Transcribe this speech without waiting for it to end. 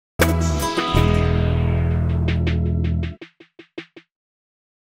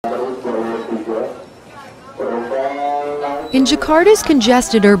In Jakarta's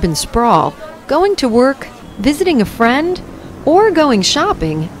congested urban sprawl, going to work, visiting a friend, or going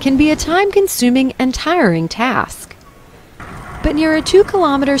shopping can be a time-consuming and tiring task. But near a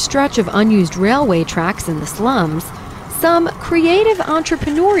 2-kilometer stretch of unused railway tracks in the slums, some creative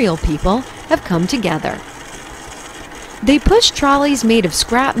entrepreneurial people have come together. They push trolleys made of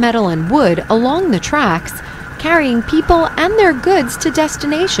scrap metal and wood along the tracks, carrying people and their goods to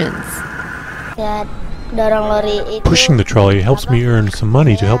destinations. Pushing the trolley helps me earn some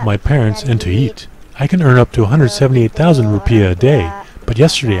money to help my parents and to eat. I can earn up to 178,000 rupiah a day, but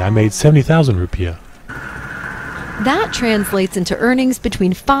yesterday I made 70,000 rupiah. That translates into earnings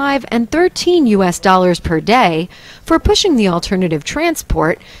between $5 and $13 per day for pushing the alternative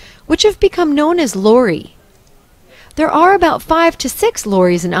transport, which have become known as lorry. There are about 5 to 6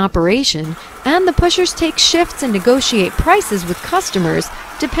 lorries in operation, and the pushers take shifts and negotiate prices with customers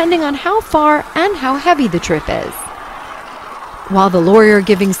depending on how far and how heavy the trip is. While the lorry are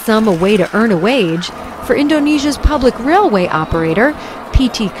giving some a way to earn a wage, for Indonesia's public railway operator,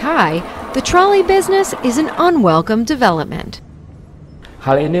 PT Kai, the trolley business is an unwelcome development.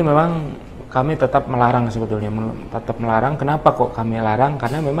 Hal ini memang kami tetap melarang sebetulnya, tetap melarang. Kenapa kok kami larang?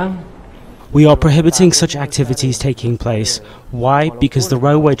 Karena memang we are prohibiting such activities taking place. Why? Because the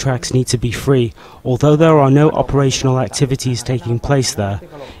railway tracks need to be free, although there are no operational activities taking place there.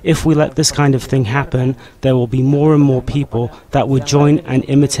 If we let this kind of thing happen, there will be more and more people that would join and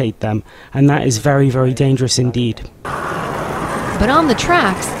imitate them, and that is very, very dangerous indeed. But on the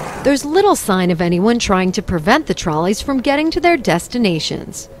tracks, there's little sign of anyone trying to prevent the trolleys from getting to their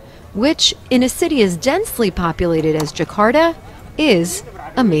destinations, which, in a city as densely populated as Jakarta, is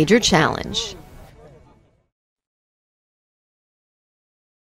a major challenge.